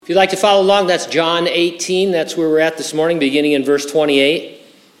you'd like to follow along, that's John 18. That's where we're at this morning, beginning in verse 28.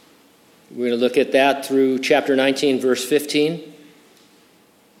 We're going to look at that through chapter 19, verse 15.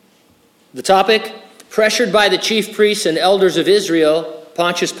 The topic, pressured by the chief priests and elders of Israel,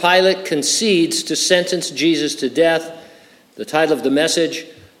 Pontius Pilate concedes to sentence Jesus to death. The title of the message,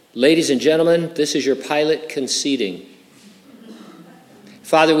 ladies and gentlemen, this is your Pilate conceding.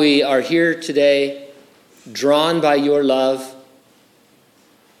 Father, we are here today, drawn by your love,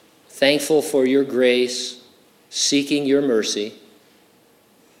 thankful for your grace, seeking your mercy.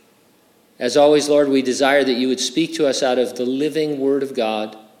 As always, Lord, we desire that you would speak to us out of the living Word of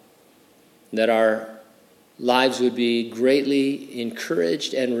God, that our lives would be greatly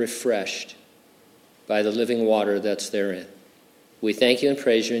encouraged and refreshed by the living water that's therein. We thank you and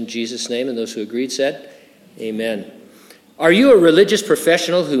praise you in Jesus' name, and those who agreed said, amen. Are you a religious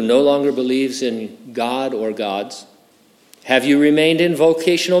professional who no longer believes in God or gods? Have you remained in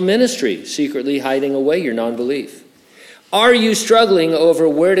vocational ministry, secretly hiding away your non-belief? Are you struggling over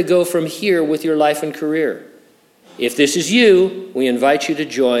where to go from here with your life and career? If this is you, we invite you to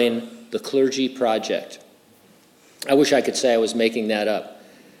join the Clergy Project. I wish I could say I was making that up.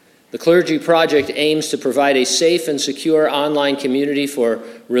 The Clergy Project aims to provide a safe and secure online community for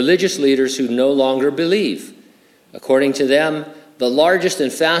religious leaders who no longer believe. According to them, the largest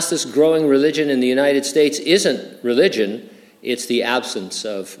and fastest growing religion in the United States isn't religion, it's the absence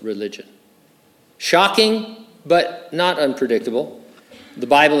of religion. Shocking, but not unpredictable. The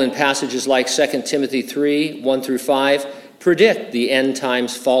Bible in passages like 2 Timothy 3, 1 through 5, predict the end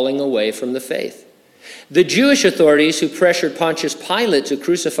times falling away from the faith. The Jewish authorities who pressured Pontius Pilate to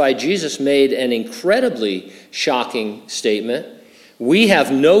crucify Jesus made an incredibly shocking statement. We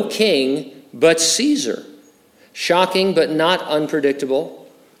have no king but Caesar. Shocking, but not unpredictable.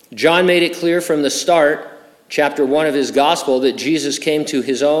 John made it clear from the start, chapter 1 of his gospel, that Jesus came to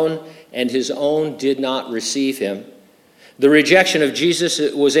his own, and his own did not receive him. The rejection of Jesus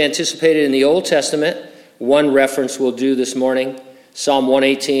was anticipated in the Old Testament. One reference we'll do this morning. Psalm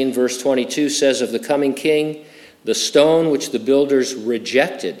 118, verse 22 says of the coming king, the stone which the builders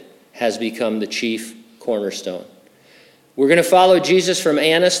rejected has become the chief cornerstone. We're going to follow Jesus from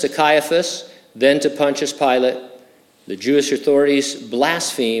Annas to Caiaphas, then to Pontius Pilate. The Jewish authorities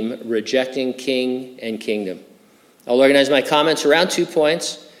blaspheme, rejecting king and kingdom. I'll organize my comments around 2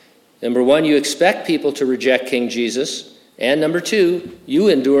 points. Number 1, you expect people to reject King Jesus. And number 2, you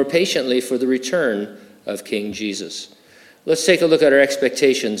endure patiently for the return of King Jesus. Let's take a look at our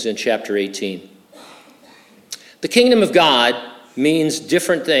expectations in chapter 18. The kingdom of God means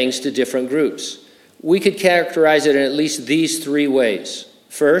different things to different groups. We could characterize it in at least these 3 ways.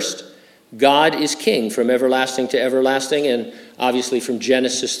 First, God is king from everlasting to everlasting, and obviously from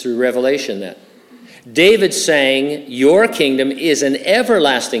Genesis through Revelation then. David saying, your kingdom is an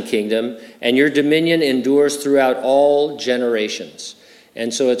everlasting kingdom, and your dominion endures throughout all generations.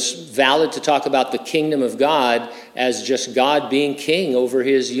 And so it's valid to talk about the kingdom of God as just God being king over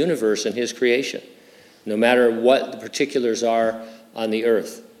his universe and his creation, no matter what the particulars are on the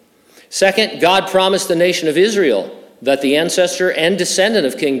earth. Second, God promised the nation of Israel that the ancestor and descendant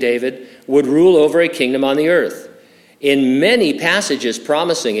of King David would rule over a kingdom on the earth. In many passages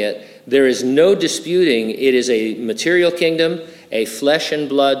promising it, there is no disputing it is a material kingdom, a flesh and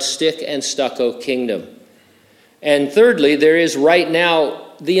blood, stick and stucco kingdom. And thirdly, there is right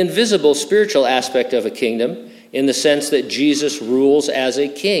now the invisible spiritual aspect of a kingdom in the sense that Jesus rules as a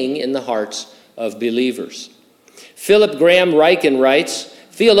king in the hearts of believers. Philip Graham Ryken writes,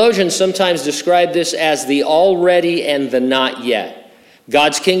 theologians sometimes describe this as the already and the not yet.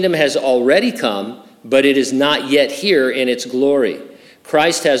 God's kingdom has already come, but it is not yet here in its glory.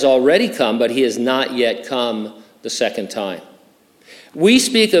 Christ has already come, but he has not yet come the second time. We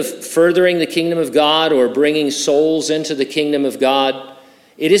speak of furthering the kingdom of God or bringing souls into the kingdom of God.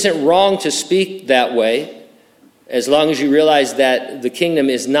 It isn't wrong to speak that way, as long as you realize that the kingdom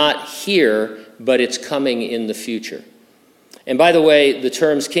is not here, but it's coming in the future. And by the way, the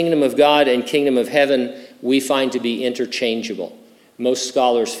terms kingdom of God and kingdom of heaven we find to be interchangeable. Most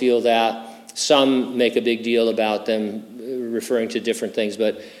scholars feel that. Some make a big deal about them referring to different things,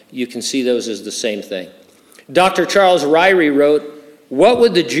 but you can see those as the same thing. Dr. Charles Ryrie wrote, what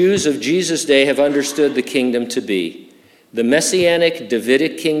would the Jews of Jesus' day have understood the kingdom to be? The messianic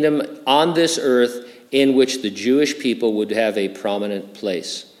Davidic kingdom on this earth in which the Jewish people would have a prominent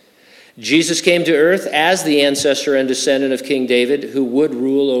place. Jesus came to earth as the ancestor and descendant of King David, who would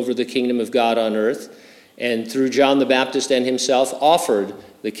rule over the kingdom of God on earth, and through John the Baptist and himself offered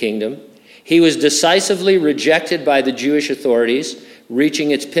the kingdom. He was decisively rejected by the Jewish authorities,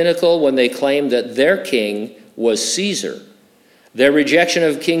 reaching its pinnacle when they claimed that their king was Caesar. Their rejection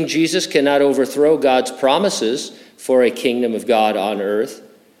of King Jesus cannot overthrow God's promises for a kingdom of God on earth,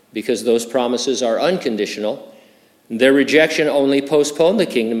 because those promises are unconditional. Their rejection only postponed the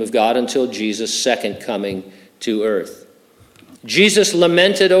kingdom of God until Jesus' second coming to earth. Jesus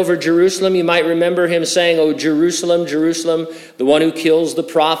lamented over Jerusalem. You might remember him saying, "O Jerusalem, Jerusalem, the one who kills the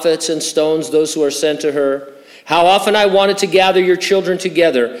prophets and stones those who are sent to her. How often I wanted to gather your children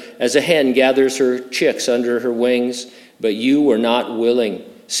together as a hen gathers her chicks under her wings, but you were not willing.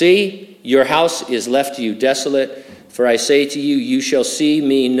 See, your house is left to you desolate. For I say to you, you shall see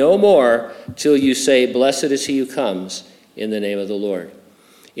me no more till you say, blessed is he who comes in the name of the Lord."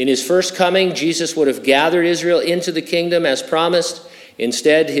 In his first coming, Jesus would have gathered Israel into the kingdom as promised.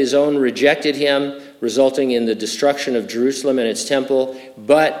 Instead, his own rejected him, resulting in the destruction of Jerusalem and its temple,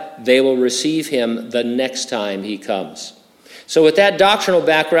 but they will receive him the next time he comes. So with that doctrinal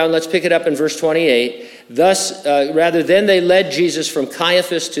background, let's pick it up in verse 28. Then they led Jesus from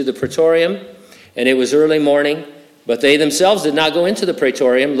Caiaphas to the praetorium, and it was early morning. But they themselves did not go into the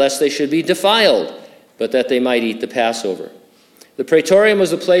praetorium, lest they should be defiled, but that they might eat the Passover. The praetorium was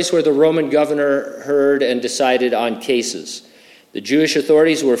the place where the Roman governor heard and decided on cases. The Jewish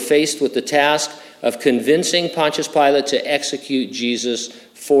authorities were faced with the task of convincing Pontius Pilate to execute Jesus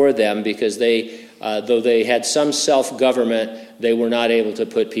for them, because though they had some self-government, they were not able to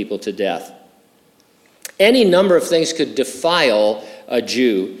put people to death. Any number of things could defile a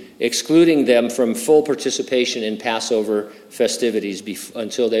Jew, excluding them from full participation in Passover festivities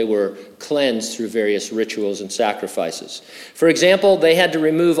until they were cleansed through various rituals and sacrifices. For example, they had to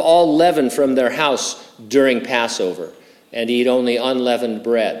remove all leaven from their house during Passover and eat only unleavened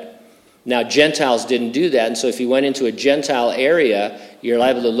bread. Now, Gentiles didn't do that, and so if you went into a Gentile area, you're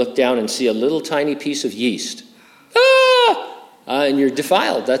liable to look down and see a little tiny piece of yeast. And you're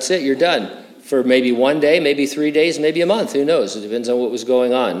defiled. That's it. You're done. For maybe 1 day, maybe 3 days, maybe a month. Who knows? It depends on what was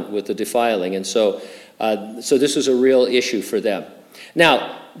going on with the defiling. And so this was a real issue for them.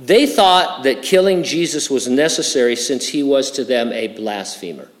 Now, they thought that killing Jesus was necessary since he was to them a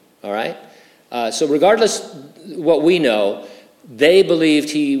blasphemer. All right? So regardless what we know, they believed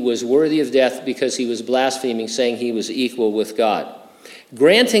he was worthy of death because he was blaspheming, saying he was equal with God.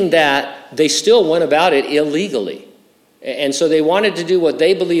 Granting that, they still went about it illegally. And so they wanted to do what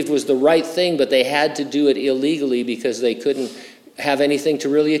they believed was the right thing, but they had to do it illegally because they couldn't have anything to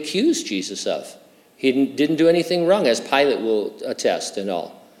really accuse Jesus of. He didn't do anything wrong, as Pilate will attest and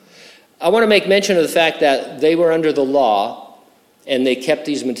all. I want to make mention of the fact that they were under the law, and they kept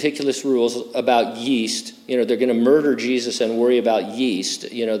these meticulous rules about yeast. They're going to murder Jesus and worry about yeast.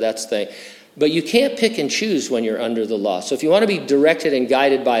 That's the thing. But you can't pick and choose when you're under the law. So if you want to be directed and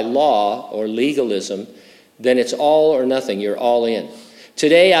guided by law or legalism, then it's all or nothing. You're all in.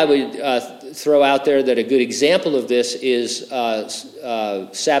 Today, I would throw out there that a good example of this is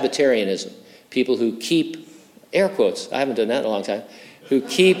Sabbatarianism. People who keep, air quotes, I haven't done that in a long time, who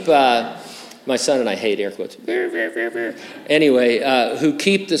keep, my son and I hate air quotes. Anyway, who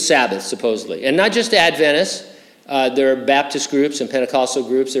keep the Sabbath, supposedly. And not just Adventists. There are Baptist groups and Pentecostal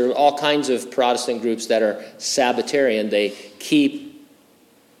groups. There are all kinds of Protestant groups that are Sabbatarian. They keep,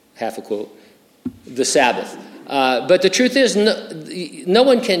 half a quote, the Sabbath. But the truth is, no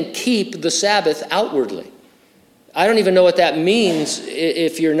one can keep the Sabbath outwardly. I don't even know what that means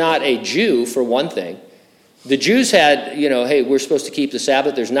if you're not a Jew, for one thing. The Jews had, hey, we're supposed to keep the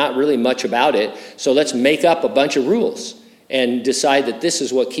Sabbath. There's not really much about it, so let's make up a bunch of rules and decide that this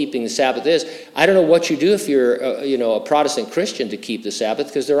is what keeping the Sabbath is. I don't know what you do if you're, a Protestant Christian to keep the Sabbath,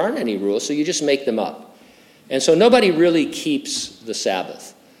 because there aren't any rules, so you just make them up. And so nobody really keeps the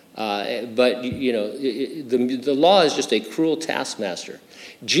Sabbath. But, the law is just a cruel taskmaster.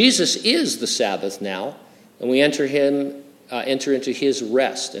 Jesus is the Sabbath now, and we enter into his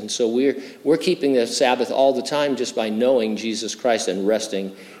rest. And so we're keeping the Sabbath all the time just by knowing Jesus Christ and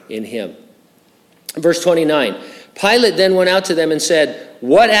resting in him. Verse 29, Pilate then went out to them and said,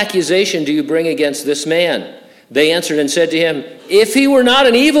 "What accusation do you bring against this man?" They answered and said to him, "If he were not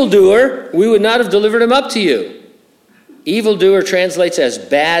an evildoer, we would not have delivered him up to you." Evildoer translates as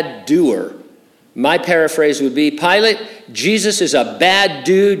bad doer. My paraphrase would be, Pilate, Jesus is a bad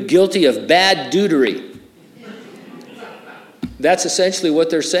dude guilty of bad dudery. That's essentially what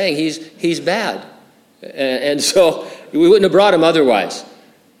they're saying. He's bad. And so we wouldn't have brought him otherwise.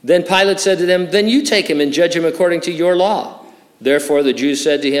 Then Pilate said to them, "Then you take him and judge him according to your law." Therefore the Jews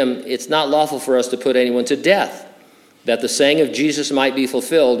said to him, "It's not lawful for us to put anyone to death, that the saying of Jesus might be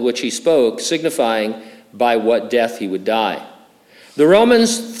fulfilled, which he spoke, signifying by what death he would die." The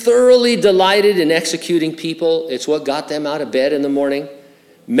Romans thoroughly delighted in executing people. It's what got them out of bed in the morning.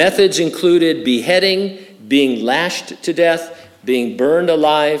 Methods included beheading, being lashed to death, being burned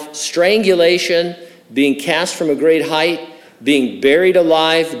alive, strangulation, being cast from a great height, being buried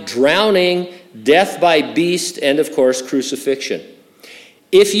alive, drowning, death by beast, and of course, crucifixion.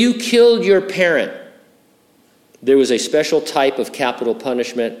 If you killed your parent, there was a special type of capital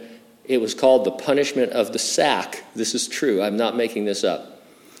punishment. It was called the punishment of the sack. This is true. I'm not making this up.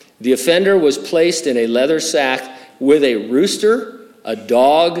 The offender was placed in a leather sack with a rooster, a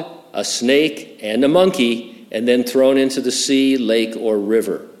dog, a snake, and a monkey, and then thrown into the sea, lake, or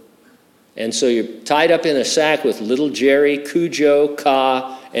river. And so you're tied up in a sack with little Jerry, Cujo,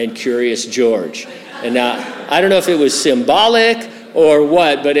 Ka, and Curious George. And now, I don't know if it was symbolic or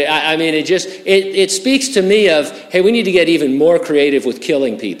what, but it speaks to me of, hey, we need to get even more creative with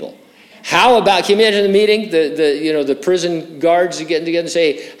killing people. How about, can you imagine the meeting, the prison guards getting together and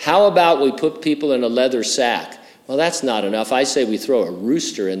say, how about we put people in a leather sack? Well, that's not enough. I say we throw a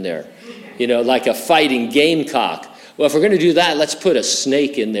rooster in there, like a fighting gamecock. Well, if we're going to do that, let's put a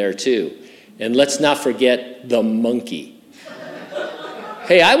snake in there too. And let's not forget the monkey.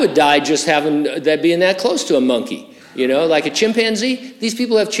 Hey, I would die just having that, being that close to a monkey. Like a chimpanzee. These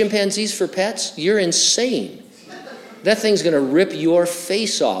people have chimpanzees for pets. You're insane. That thing's going to rip your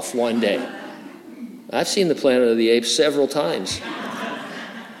face off one day. I've seen the Planet of the Apes several times.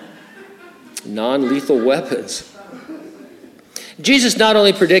 Non-lethal weapons. Jesus not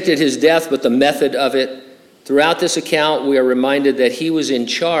only predicted his death, but the method of it. Throughout this account, we are reminded that he was in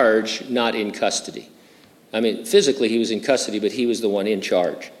charge, not in custody. Physically he was in custody, but he was the one in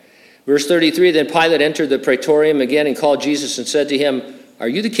charge. Verse 33, then Pilate entered the praetorium again and called Jesus and said to him, "Are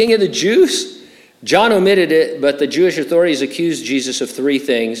you the king of the Jews?" John omitted it, but the Jewish authorities accused Jesus of three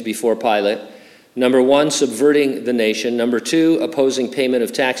things before Pilate. Number one, subverting the nation. Number two, opposing payment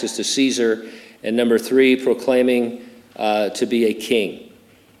of taxes to Caesar. And number three, proclaiming to be a king.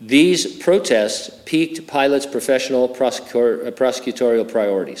 These protests piqued Pilate's professional prosecutorial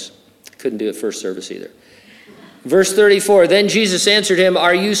priorities. Couldn't do it first service either. Verse 34, then Jesus answered him,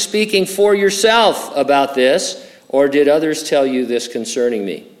 "Are you speaking for yourself about this, or did others tell you this concerning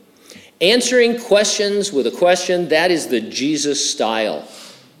me?" Answering questions with a question, that is the Jesus style,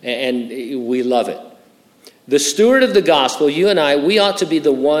 and we love it. The steward of the gospel, you and I, we ought to be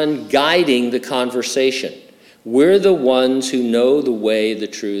the one guiding the conversation. We're the ones who know the way, the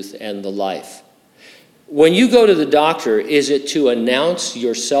truth, and the life. When you go to the doctor, is it to announce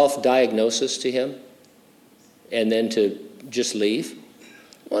your self-diagnosis to him and then to just leave?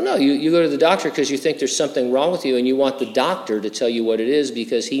 Well, no, you go to the doctor because you think there's something wrong with you and you want the doctor to tell you what it is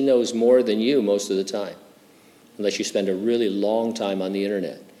because he knows more than you most of the time, unless you spend a really long time on the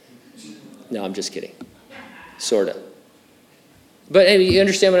internet. No, I'm just kidding. Sort of. But you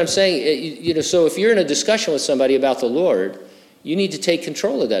understand what I'm saying? So if you're in a discussion with somebody about the Lord, you need to take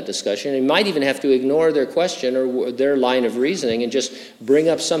control of that discussion. You might even have to ignore their question or their line of reasoning and just bring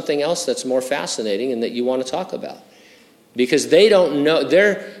up something else that's more fascinating and that you want to talk about. Because they don't know,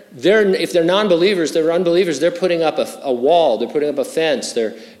 if they're non-believers, they're unbelievers, they're putting up a wall, they're putting up a fence,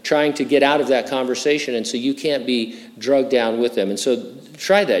 they're trying to get out of that conversation, and so you can't be drugged down with them. And so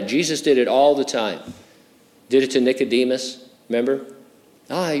try that. Jesus did it all the time. Did it to Nicodemus. Remember?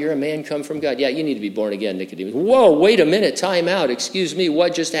 You're a man come from God. Yeah, you need to be born again, Nicodemus. Whoa, wait a minute, time out. Excuse me,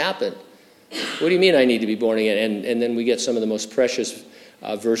 what just happened? What do you mean I need to be born again? And then we get some of the most precious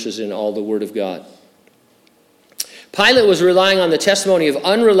verses in all the Word of God. Pilate was relying on the testimony of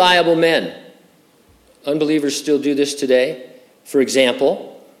unreliable men. Unbelievers still do this today. For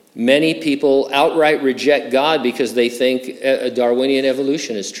example, many people outright reject God because they think Darwinian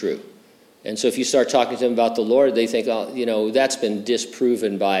evolution is true. And so if you start talking to them about the Lord, they think, that's been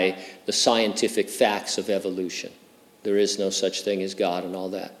disproven by the scientific facts of evolution. There is no such thing as God and all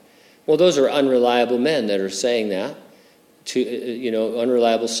that. Well, those are unreliable men that are saying that, to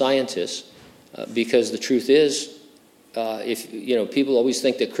unreliable scientists, because the truth is, people always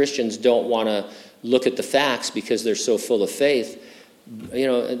think that Christians don't want to look at the facts because they're so full of faith.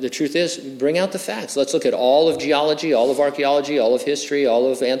 The truth is, bring out the facts. Let's look at all of geology, all of archaeology, all of history,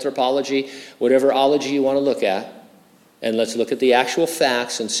 all of anthropology, whatever ology you want to look at. And let's look at the actual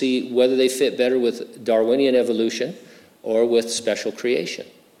facts and see whether they fit better with Darwinian evolution or with special creation.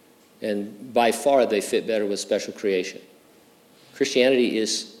 And by far, they fit better with special creation. Christianity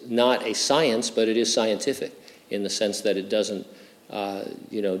is not a science, but it is scientific in the sense that it doesn't,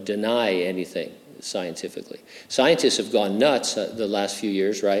 deny anything scientifically. Scientists have gone nuts the last few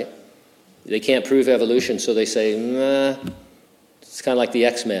years, right? They can't prove evolution, so they say, it's kind of like the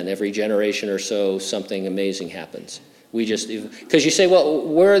X-Men. Every generation or so, something amazing happens. Because you say, well,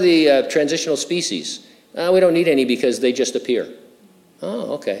 where are the transitional species? We don't need any because they just appear.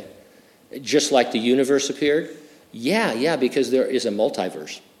 Oh, okay. Just like the universe appeared. Yeah, because there is a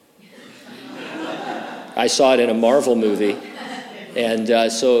multiverse. I saw it in a Marvel movie, and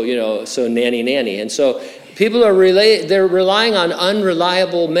so nanny. And so people are they're relying on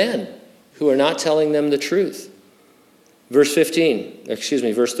unreliable men who are not telling them the truth. Verse 35. If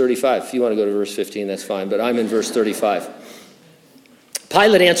you want to go to verse 15, that's fine, but I'm in verse 35.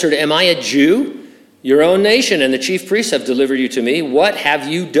 Pilate answered, "Am I a Jew? Your own nation and the chief priests have delivered you to me. What have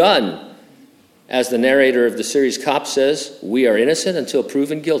you done?" As the narrator of the series Cop says, "We are innocent until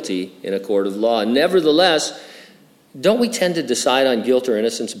proven guilty in a court of law." Nevertheless, don't we tend to decide on guilt or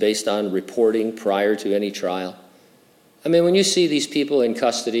innocence based on reporting prior to any trial? I mean, when you see these people in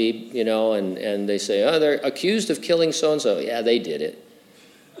custody, and they say, "Oh, they're accused of killing so-and-so." Yeah, they did it.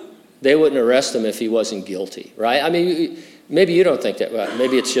 They wouldn't arrest him if he wasn't guilty, right? I mean, maybe you don't think that. Well,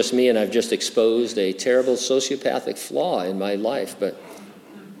 maybe it's just me and I've just exposed a terrible sociopathic flaw in my life. But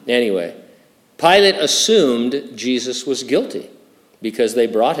anyway, Pilate assumed Jesus was guilty because they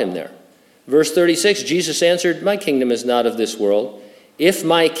brought him there. Verse 36, Jesus answered, "My kingdom is not of this world. If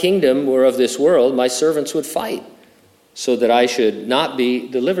my kingdom were of this world, my servants would fight so that I should not be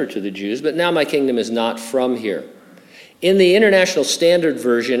delivered to the Jews. But now my kingdom is not from here." In the International Standard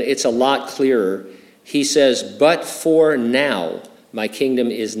Version, it's a lot clearer. He says, "But for now, my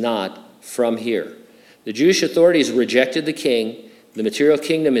kingdom is not from here." The Jewish authorities rejected the king. The material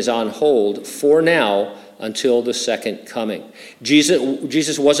kingdom is on hold for now until the second coming.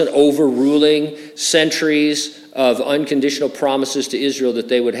 Jesus wasn't overruling centuries of unconditional promises to Israel that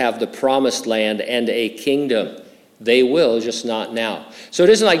they would have the promised land and a kingdom. They will, just not now. So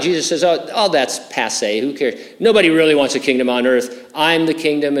it isn't like Jesus says, oh, that's passé. Who cares? Nobody really wants a kingdom on earth. I'm the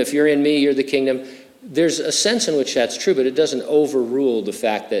kingdom. If you're in me, you're the kingdom. There's a sense in which that's true, but it doesn't overrule the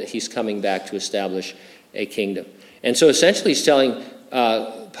fact that he's coming back to establish a kingdom. And so essentially he's telling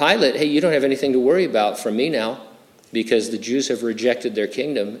Pilate, hey, you don't have anything to worry about from me now because the Jews have rejected their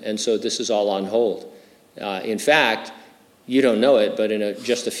kingdom, and so this is all on hold. In fact, you don't know it, but in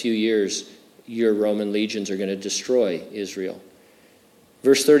just a few years, your Roman legions are going to destroy Israel.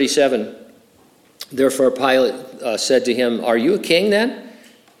 Verse 37, therefore Pilate said to him, "Are you a king then?"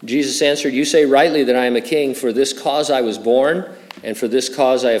 Jesus answered, "You say rightly that I am a king. For this cause I was born, and for this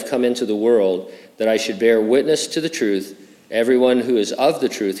cause I have come into the world, that I should bear witness to the truth. Everyone who is of the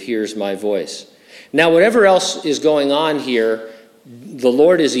truth hears my voice." Now, whatever else is going on here, the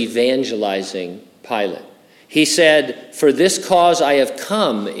Lord is evangelizing Pilate. He said, "For this cause I have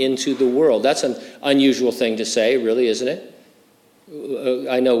come into the world." That's an unusual thing to say, really, isn't it?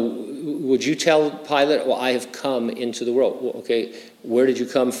 I know. Would you tell Pilate, well, I have come into the world? Well, okay, where did you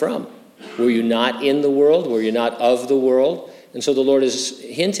come from? Were you not in the world? Were you not of the world? And so the Lord is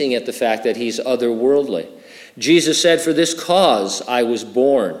hinting at the fact that he's otherworldly. Jesus said, "For this cause I was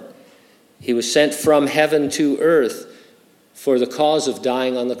born." He was sent from heaven to earth for the cause of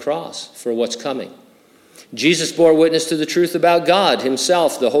dying on the cross, for what's coming. Jesus bore witness to the truth about God,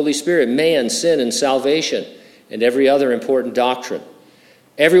 himself, the Holy Spirit, man, sin, and salvation, and every other important doctrine.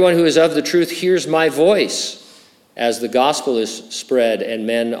 Everyone who is of the truth hears my voice as the gospel is spread and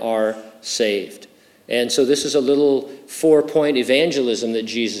men are saved. And so this is a little 4-point evangelism that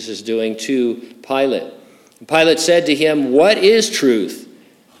Jesus is doing to Pilate. Pilate said to him, "What is truth?"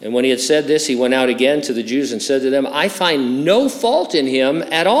 And when he had said this, he went out again to the Jews and said to them, "I find no fault in him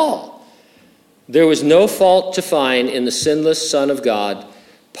at all." There was no fault to find in the sinless Son of God.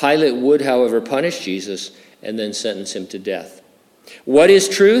 Pilate would, however, punish Jesus and then sentence him to death. What is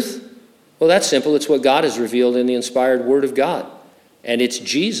truth? Well, that's simple. It's what God has revealed in the inspired Word of God. And it's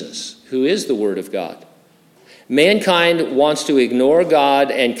Jesus who is the Word of God. Mankind wants to ignore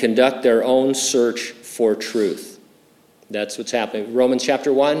God and conduct their own search for truth. That's what's happening. Romans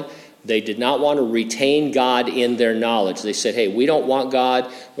chapter 1, they did not want to retain God in their knowledge. They said, hey, we don't want God.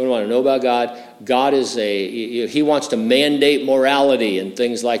 We don't want to know about God. God is he wants to mandate morality and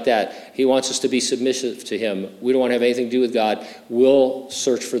things like that. He wants us to be submissive to him. We don't want to have anything to do with God. We'll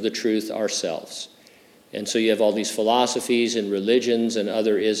search for the truth ourselves. And so you have all these philosophies and religions and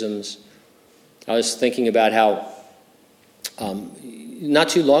other isms. I was thinking about how not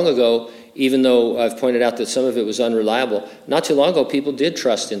too long ago, even though I've pointed out that some of it was unreliable, not too long ago people did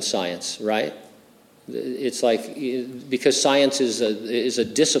trust in science, right? It's like, because science is a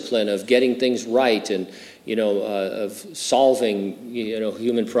discipline of getting things right and, of solving,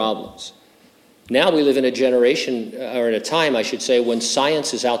 human problems. Now we live in a generation, or in a time, I should say, when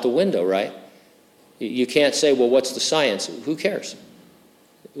science is out the window, right? You can't say, well, what's the science? Who cares?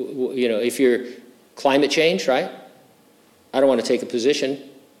 If you're climate change, right? I don't want to take a position.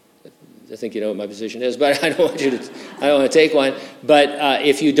 I think you know what my position is, but I don't want to take one. But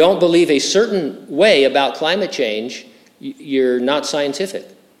if you don't believe a certain way about climate change, you're not scientific,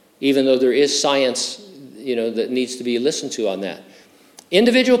 even though there is science, that needs to be listened to on that.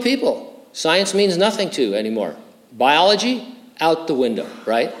 Individual people, science means nothing to anymore. Biology, out the window,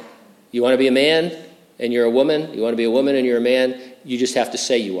 right? You want to be a man and you're a woman. You want to be a woman and you're a man. You just have to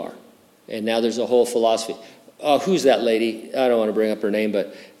say you are. And now there's a whole philosophy. Who's that lady? I don't want to bring up her name,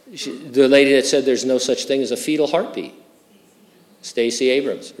 but the lady that said there's no such thing as a fetal heartbeat. Stacey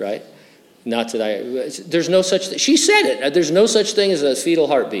Abrams, right? There's no such thing. She said it. There's no such thing as a fetal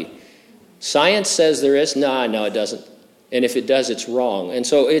heartbeat. Science says there is. No, it doesn't. And if it does, it's wrong. And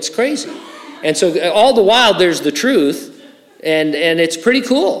so it's crazy. And so all the while, there's the truth, and it's pretty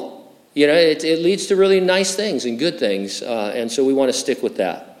cool. It leads to really nice things and good things. And so we want to stick with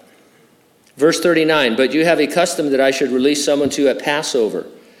that. Verse 39, but you have a custom that I should release someone to at Passover.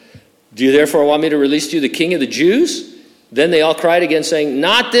 Do you therefore want me to release to you the king of the Jews? Then they all cried again, saying,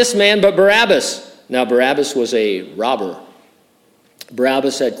 not this man, but Barabbas. Now Barabbas was a robber.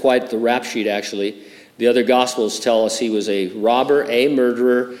 Barabbas had quite the rap sheet, actually. The other Gospels tell us he was a robber, a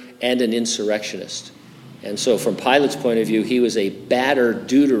murderer, and an insurrectionist. And so from Pilate's point of view, he was a badder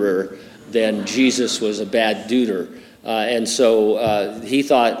deuterer than Jesus was a bad deuter. And so he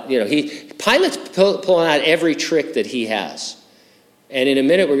thought, Pilate's pulling out every trick that he has. And in a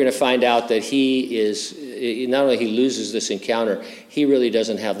minute, we're going to find out that he is, not only he loses this encounter, he really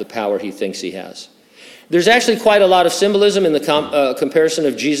doesn't have the power he thinks he has. There's actually quite a lot of symbolism in the comparison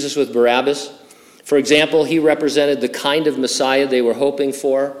of Jesus with Barabbas. For example, he represented the kind of Messiah they were hoping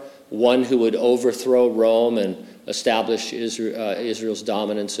for, one who would overthrow Rome and establish Israel's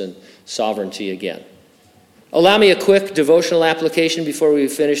dominance and sovereignty again. Allow me a quick devotional application before we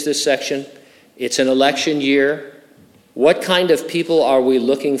finish this section. It's an election year. What kind of people are we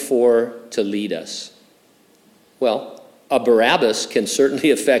looking for to lead us? Well, a Barabbas can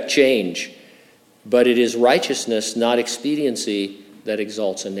certainly affect change, but it is righteousness, not expediency, that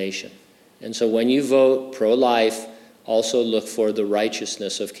exalts a nation. And so when you vote pro-life, also look for the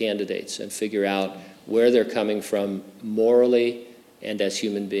righteousness of candidates and figure out where they're coming from morally and as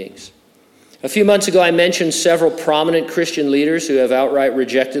human beings. A few months ago, I mentioned several prominent Christian leaders who have outright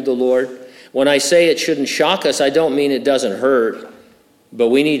rejected the Lord. When I say it shouldn't shock us, I don't mean it doesn't hurt, but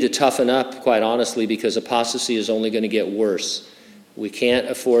we need to toughen up, quite honestly, because apostasy is only going to get worse. We can't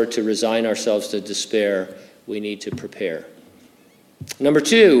afford to resign ourselves to despair. We need to prepare. Number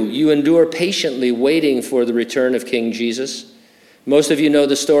 2, you endure patiently waiting for the return of King Jesus. Most of you know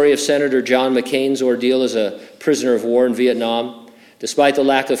the story of Senator John McCain's ordeal as a prisoner of war in Vietnam. Despite the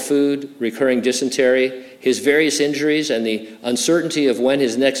lack of food, recurring dysentery, his various injuries, and the uncertainty of when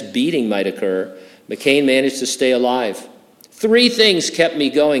his next beating might occur, McCain managed to stay alive. 3 things kept me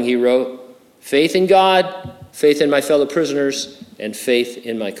going, he wrote: faith in God, faith in my fellow prisoners, and faith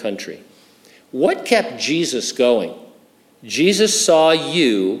in my country. What kept Jesus going? Jesus saw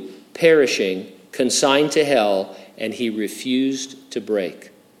you perishing, consigned to hell, and he refused to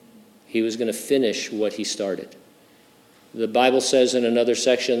break. He was going to finish what he started. The Bible says in another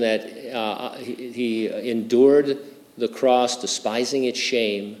section that he endured the cross, despising its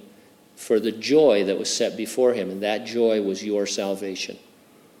shame, for the joy that was set before him, and that joy was your salvation.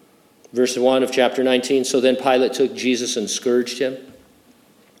 Verse 1 of chapter 19, so then Pilate took Jesus and scourged him.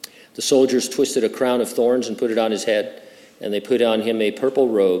 The soldiers twisted a crown of thorns and put it on his head, and they put on him a purple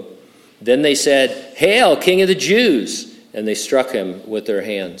robe. Then they said, "Hail, King of the Jews!" And they struck him with their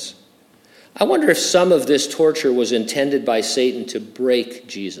hands. I wonder if some of this torture was intended by Satan to break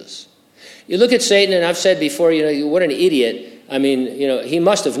Jesus. You look at Satan, and I've said before, what an idiot. I mean, he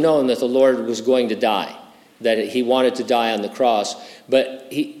must have known that the Lord was going to die, that he wanted to die on the cross, but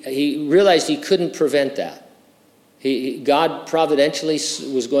he realized he couldn't prevent that. God providentially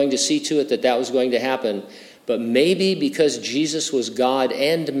was going to see to it that was going to happen, but maybe because Jesus was God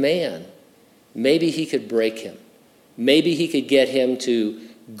and man, maybe he could break him. Maybe he could get him to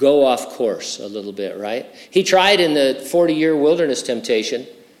go off course a little bit, right? He tried in the 40-year wilderness temptation.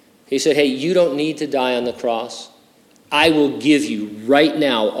 He said, hey, you don't need to die on the cross. I will give you right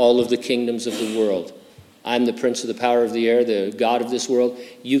now all of the kingdoms of the world. I'm the prince of the power of the air, the God of this world.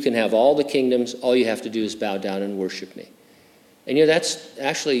 You can have all the kingdoms. All you have to do is bow down and worship me. And that's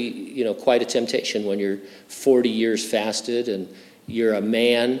actually, quite a temptation when you're 40 years fasted and you're a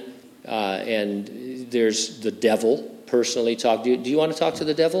man and there's the devil personally talk to you. Do you want to talk to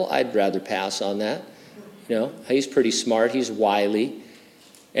the devil? I'd rather pass on that. He's pretty smart. He's wily.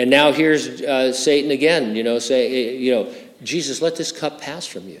 And now here's Satan again, say, Jesus, let this cup pass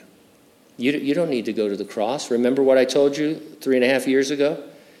from you. You don't need to go to the cross. Remember what I told you 3.5 years ago?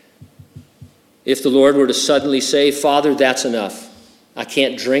 If the Lord were to suddenly say, Father, that's enough. I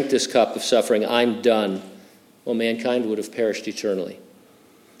can't drink this cup of suffering. I'm done. Well, mankind would have perished eternally.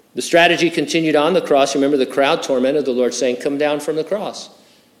 The strategy continued on the cross. Remember, the crowd tormented the Lord, saying, come down from the cross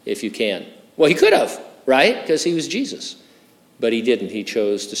if you can. Well, he could have, right? Because he was Jesus. But he didn't. He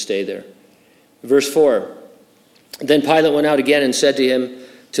chose to stay there. Verse 4, then Pilate went out again and said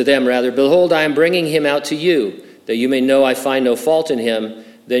to them, Behold, I am bringing him out to you, that you may know I find no fault in him.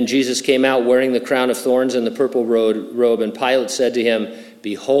 Then Jesus came out wearing the crown of thorns and the purple robe, and Pilate said to him,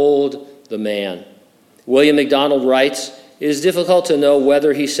 Behold the man. William MacDonald writes, it is difficult to know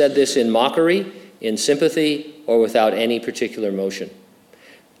whether he said this in mockery, in sympathy, or without any particular motion.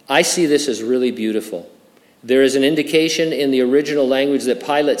 I see this as really beautiful. There is an indication in the original language that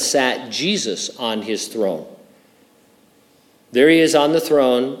Pilate sat Jesus on his throne. There he is on the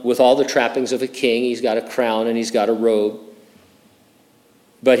throne with all the trappings of a king. He's got a crown and he's got a robe.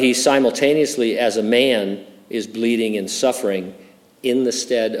 But he simultaneously, as a man, is bleeding and suffering in the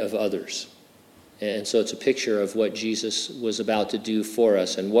stead of others. And so it's a picture of what Jesus was about to do for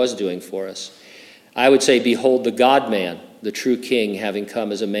us and was doing for us. I would say, behold the God-man, the true king, having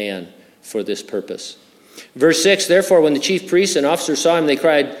come as a man for this purpose. Verse 6, therefore, when the chief priests and officers saw him, they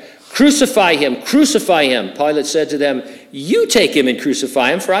cried, crucify him, crucify him. Pilate said to them, you take him and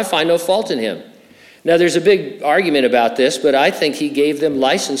crucify him, for I find no fault in him. Now, there's a big argument about this, but I think he gave them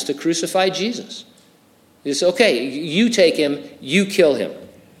license to crucify Jesus. It's okay, you take him, you kill him.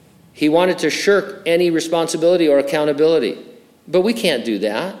 He wanted to shirk any responsibility or accountability. But we can't do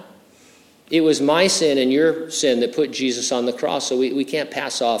that. It was my sin and your sin that put Jesus on the cross, so we can't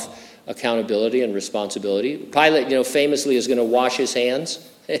pass off accountability and responsibility. Pilate, famously is going to wash his hands.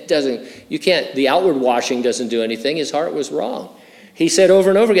 The outward washing doesn't do anything. His heart was wrong. He said over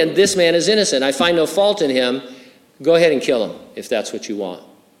and over again, this man is innocent. I find no fault in him. Go ahead and kill him if that's what you want,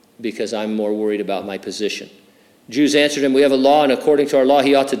 because I'm more worried about my position. Jews answered him, we have a law, and according to our law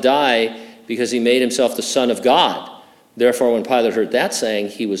he ought to die because he made himself the Son of God. Therefore, when Pilate heard that saying,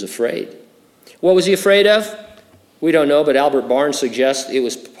 he was afraid. What was he afraid of? We don't know, but Albert Barnes suggests it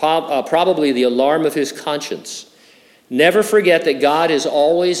was probably the alarm of his conscience. Never forget that God is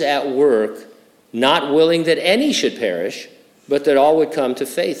always at work, not willing that any should perish, but that all would come to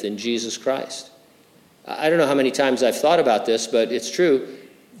faith in Jesus Christ. I don't know how many times I've thought about this, but it's true.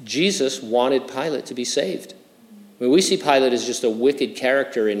 Jesus wanted Pilate to be saved. We see Pilate as just a wicked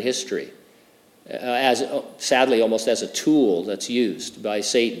character in history, sadly almost as a tool that's used by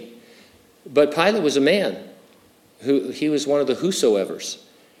Satan. But Pilate was a man. He was one of the whosoevers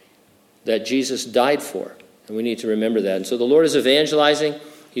that Jesus died for. And we need to remember that. And so the Lord is evangelizing.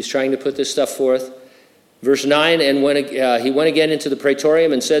 He's trying to put this stuff forth. Verse 9, and when he went again into the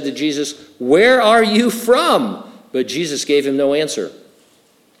praetorium and said to Jesus, where are you from? But Jesus gave him no answer.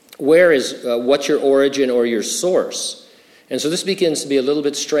 What's your origin or your source? And so this begins to be a little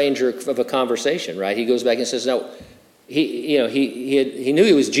bit stranger of a conversation, right? He goes back and says, no, he knew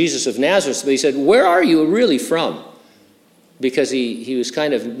he was Jesus of Nazareth, but he said, where are you really from? Because he was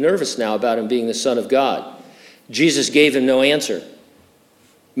kind of nervous now about him being the Son of God. Jesus gave him no answer.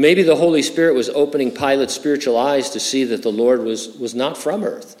 Maybe the Holy Spirit was opening Pilate's spiritual eyes to see that the Lord was not from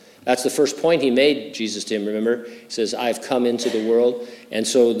earth. That's the first point he made, Jesus, to him, remember? He says, I've come into the world. And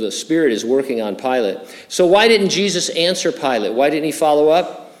so the Spirit is working on Pilate. So why didn't Jesus answer Pilate? Why didn't he follow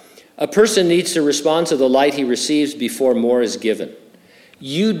up? A person needs to respond to the light he receives before more is given.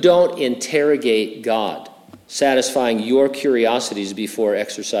 You don't interrogate God, satisfying your curiosities before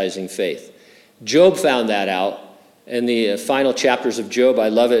exercising faith. Job found that out. In the final chapters of Job, I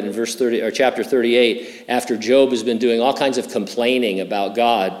love it in verse 30 or chapter 38, after Job has been doing all kinds of complaining about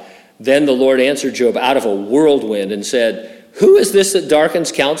God, then the Lord answered Job out of a whirlwind and said, who is this that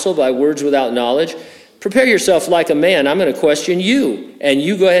darkens counsel by words without knowledge? Prepare yourself like a man. I'm going to question you, and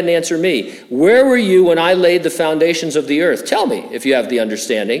you go ahead and answer me. Where were you when I laid the foundations of the earth? Tell me, if you have the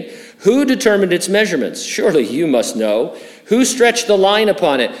understanding. Who determined its measurements? Surely you must know. Who stretched the line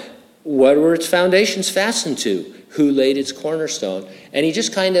upon it? What were its foundations fastened to? Who laid its cornerstone? And he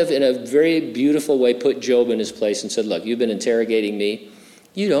just kind of, in a very beautiful way, put Job in his place and said, look, you've been interrogating me.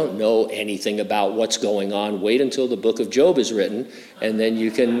 You don't know anything about what's going on. Wait until the book of Job is written, and then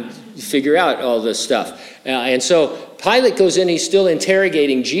you can figure out all this stuff. And so Pilate goes in, he's still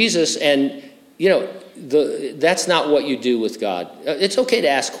interrogating Jesus, and, that's not what you do with God. It's okay to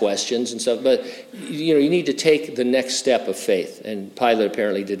ask questions and stuff, but, you need to take the next step of faith, and Pilate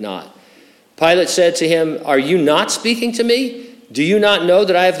apparently did not. Pilate said to him, are you not speaking to me? Do you not know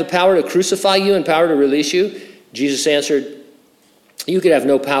that I have the power to crucify you and power to release you? Jesus answered, You could have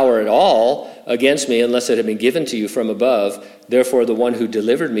no power at all against me unless it had been given to you from above. Therefore, the one who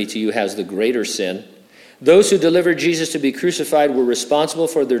delivered me to you has the greater sin. Those who delivered Jesus to be crucified were responsible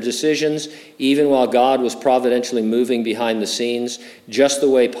for their decisions, even while God was providentially moving behind the scenes, just the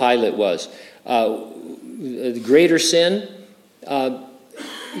way Pilate was. The greater sin,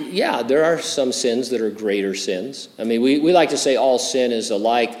 yeah, there are some sins that are greater sins. I mean, we like to say all sin is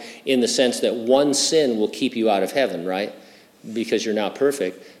alike in the sense that one sin will keep you out of heaven, right? Because you're not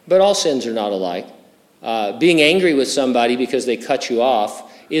perfect. But all sins are not alike. Being angry with somebody because they cut you off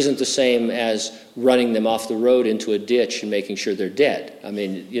isn't the same as running them off the road into a ditch and making sure they're dead. I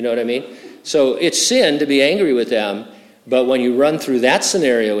mean, you know what I mean? So it's sin to be angry with them, but when you run through that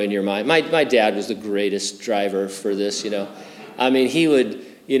scenario in your mind, my dad was the greatest driver for this, you know. I mean, he would,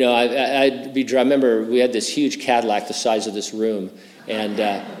 you know, I remember we had this huge Cadillac the size of this room. And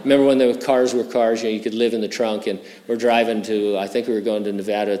remember when the cars were cars, you know, you could live in the trunk, and we're driving to, I think we were going to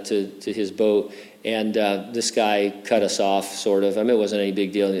Nevada to his boat, and this guy cut us off, sort of. I mean, it wasn't any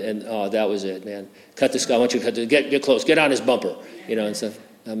big deal, and that was it, man. Cut this guy, I want you to get close, get on his bumper, you know, and stuff.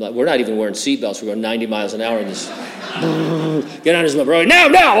 I'm like, we're not even wearing seatbelts, we're going 90 miles an hour in this, get on his bumper, now!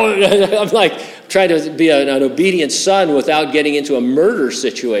 I'm like, trying to be an obedient son without getting into a murder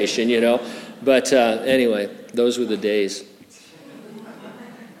situation, you know. But anyway, those were the days.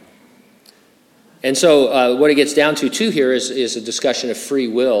 And so what it gets down to, too, here is a discussion of free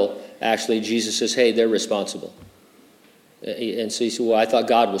will. Actually, Jesus says, hey, they're responsible. And so you say, well, I thought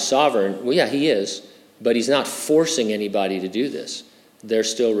God was sovereign. Well, yeah, he is, but he's not forcing anybody to do this. They're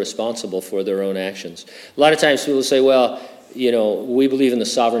still responsible for their own actions. A lot of times people say, well, you know, we believe in the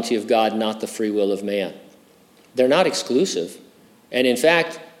sovereignty of God, not the free will of man. They're not exclusive. And in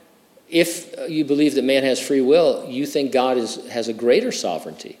fact, if you believe that man has free will, you think God has a greater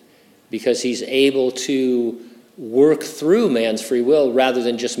sovereignty, because he's able to work through man's free will rather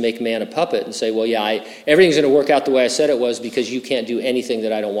than just make man a puppet and say, well, yeah, everything's going to work out the way I said it was because you can't do anything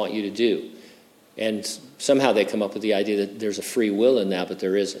that I don't want you to do. And somehow they come up with the idea that there's a free will in that, but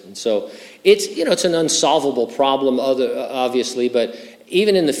there isn't. And so it's, you know, it's an unsolvable problem, obviously, but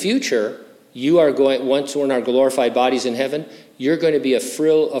even in the future, you are going, once we're in our glorified bodies in heaven, you're going to be a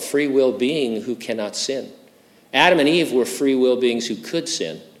free will being who cannot sin. Adam and Eve were free will beings who could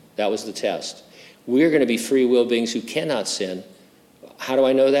sin. That was the test. We're going to be free will beings who cannot sin. How do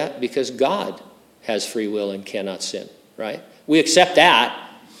I know that? Because God has free will and cannot sin, right? We accept that.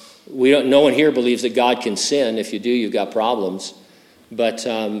 No one here believes that God can sin. If you do, you've got problems. But,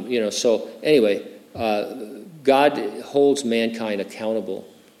 you know, so anyway, God holds mankind accountable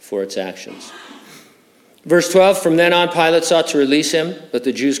for its actions. Verse 12, from then on Pilate sought to release him, but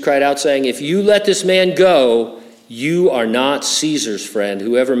the Jews cried out, saying, if you let this man go, you are not Caesar's friend.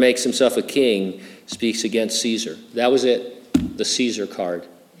 Whoever makes himself a king speaks against Caesar. That was it, the Caesar card,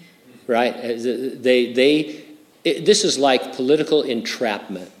 right? This is like political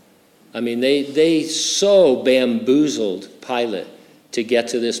entrapment. I mean, they so bamboozled Pilate to get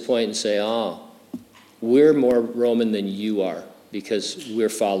to this point and say, oh, we're more Roman than you are because we're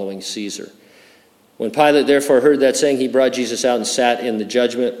following Caesar. When Pilate therefore heard that saying, he brought Jesus out and sat in the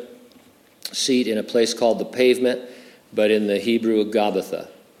judgment seat in a place called the Pavement, but in the Hebrew Gabbatha.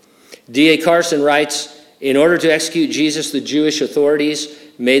 D.A. Carson writes, in order to execute Jesus, the Jewish authorities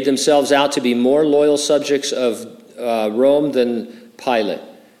made themselves out to be more loyal subjects of Rome than Pilate.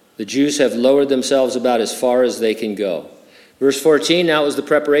 The Jews have lowered themselves about as far as they can go. Verse 14, now it was the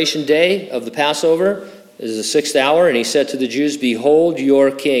preparation day of the Passover. It is the sixth hour, and he said to the Jews, behold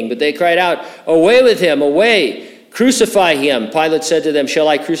your king. But they cried out, away with him, away! Crucify him. Pilate said to them, shall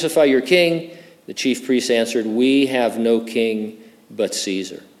I crucify your king? The chief priests answered, we have no king but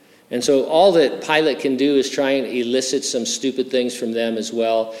Caesar. And so all that Pilate can do is try and elicit some stupid things from them as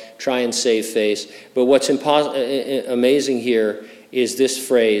well, try and save face. But what's amazing here is this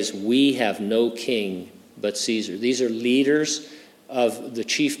phrase, we have no king but Caesar. These are leaders of the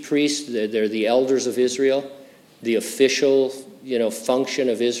chief priests. They're the elders of Israel, the official, function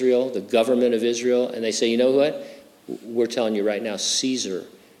of Israel, the government of Israel. And they say, you know what? We're telling you right now, Caesar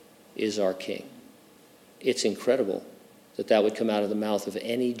is our king. It's incredible that would come out of the mouth of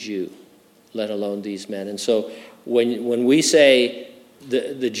any Jew, let alone these men. And so when we say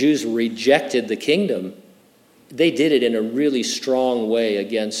the Jews rejected the kingdom, they did it in a really strong way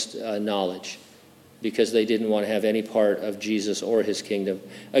against knowledge, because they didn't want to have any part of Jesus or his kingdom.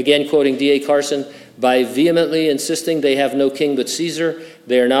 Again, quoting D.A. Carson, by vehemently insisting they have no king but Caesar,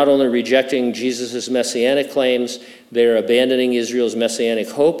 they are not only rejecting Jesus' messianic claims, they are abandoning Israel's messianic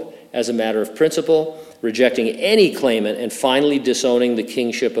hope as a matter of principle, rejecting any claimant, and finally disowning the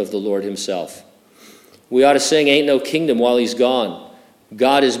kingship of the Lord himself. We ought to sing, ain't no kingdom while he's gone.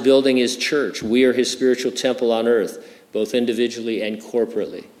 God is building his church. We are his spiritual temple on earth, both individually and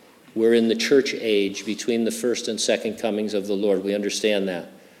corporately. We're in the church age between the first and second comings of the Lord. We understand that.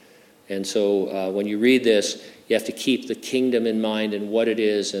 And so when you read this, you have to keep the kingdom in mind and what it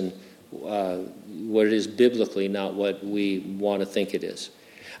is, and what it is biblically, not what we want to think it is.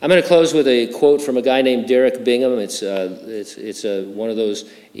 I'm going to close with a quote from a guy named Derek Bingham. It's one of those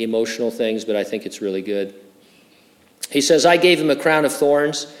emotional things, but I think it's really good. He says, I gave him a crown of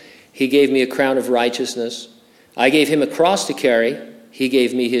thorns. He gave me a crown of righteousness. I gave him a cross to carry. He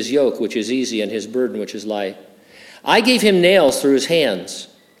gave me his yoke, which is easy, and his burden, which is light. I gave him nails through his hands.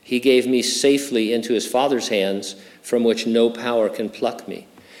 He gave me safely into his Father's hands, from which no power can pluck me.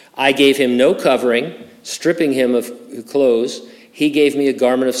 I gave him no covering, stripping him of clothes. He gave me a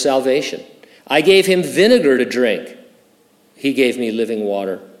garment of salvation. I gave him vinegar to drink. He gave me living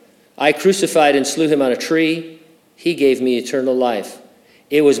water. I crucified and slew him on a tree. He gave me eternal life.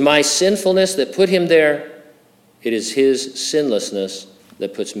 It was my sinfulness that put him there. It is his sinlessness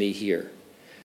that puts me here.